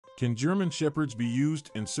Can German Shepherds be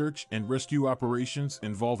used in search and rescue operations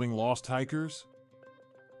involving lost hikers?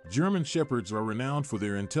 German Shepherds are renowned for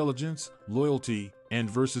their intelligence, loyalty, and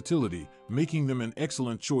versatility, making them an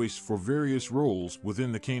excellent choice for various roles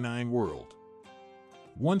within the canine world.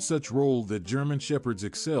 One such role that German Shepherds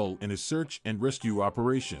excel in is search and rescue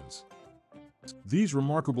operations. These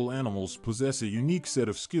remarkable animals possess a unique set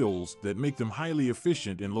of skills that make them highly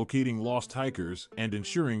efficient in locating lost hikers and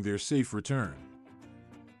ensuring their safe return.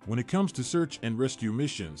 When it comes to search and rescue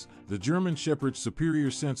missions, the German Shepherd's superior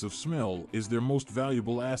sense of smell is their most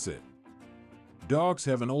valuable asset. Dogs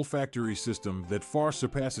have an olfactory system that far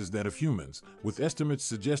surpasses that of humans, with estimates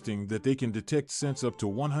suggesting that they can detect scents up to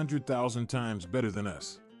 100,000 times better than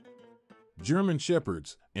us. German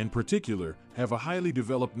Shepherds, in particular, have a highly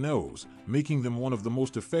developed nose, making them one of the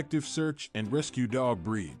most effective search and rescue dog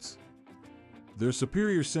breeds. Their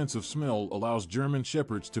superior sense of smell allows German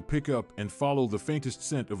Shepherds to pick up and follow the faintest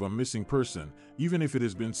scent of a missing person, even if it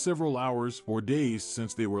has been several hours or days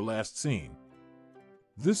since they were last seen.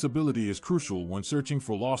 This ability is crucial when searching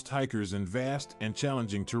for lost hikers in vast and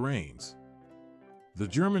challenging terrains. The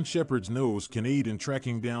German Shepherd's nose can aid in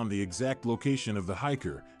tracking down the exact location of the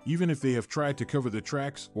hiker, even if they have tried to cover the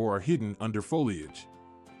tracks or are hidden under foliage.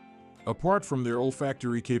 Apart from their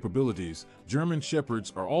olfactory capabilities, German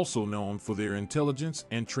Shepherds are also known for their intelligence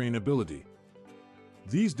and trainability.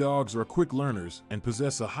 These dogs are quick learners and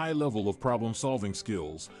possess a high level of problem-solving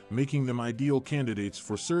skills, making them ideal candidates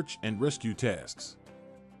for search and rescue tasks.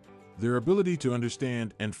 Their ability to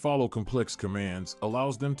understand and follow complex commands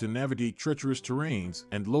allows them to navigate treacherous terrains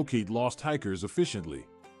and locate lost hikers efficiently.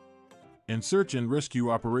 In search and rescue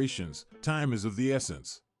operations, time is of the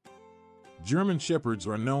essence. German Shepherds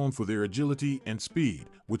are known for their agility and speed,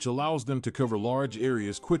 which allows them to cover large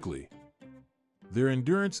areas quickly. Their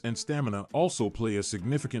endurance and stamina also play a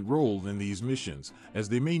significant role in these missions, as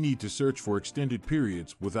they may need to search for extended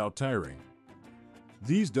periods without tiring.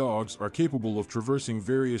 These dogs are capable of traversing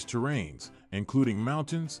various terrains, including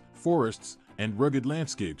mountains, forests, and rugged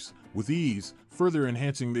landscapes, with ease, further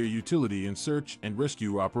enhancing their utility in search and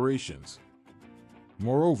rescue operations.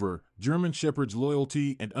 Moreover, German Shepherds'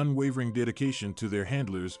 loyalty and unwavering dedication to their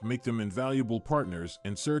handlers make them invaluable partners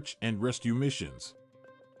in search and rescue missions.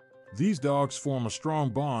 These dogs form a strong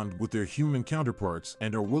bond with their human counterparts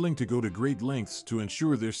and are willing to go to great lengths to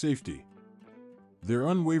ensure their safety. Their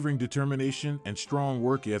unwavering determination and strong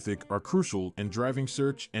work ethic are crucial in driving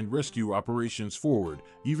search and rescue operations forward,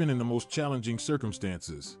 even in the most challenging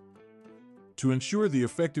circumstances. To ensure the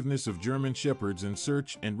effectiveness of German Shepherds in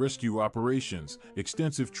search and rescue operations,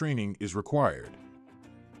 extensive training is required.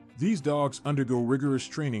 These dogs undergo rigorous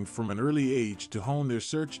training from an early age to hone their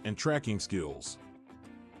search and tracking skills.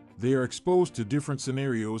 They are exposed to different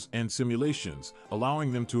scenarios and simulations,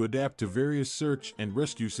 allowing them to adapt to various search and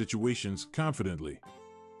rescue situations confidently.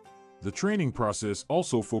 The training process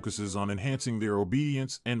also focuses on enhancing their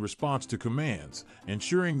obedience and response to commands,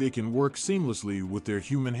 ensuring they can work seamlessly with their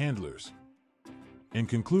human handlers. In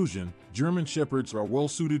conclusion, German Shepherds are well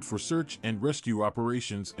suited for search and rescue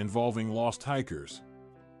operations involving lost hikers.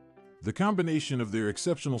 The combination of their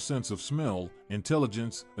exceptional sense of smell,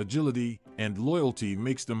 intelligence, agility, and loyalty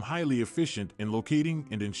makes them highly efficient in locating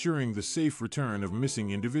and ensuring the safe return of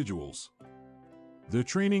missing individuals. Their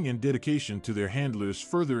training and dedication to their handlers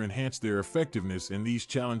further enhance their effectiveness in these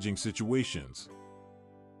challenging situations.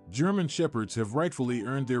 German Shepherds have rightfully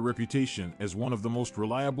earned their reputation as one of the most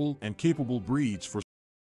reliable and capable breeds for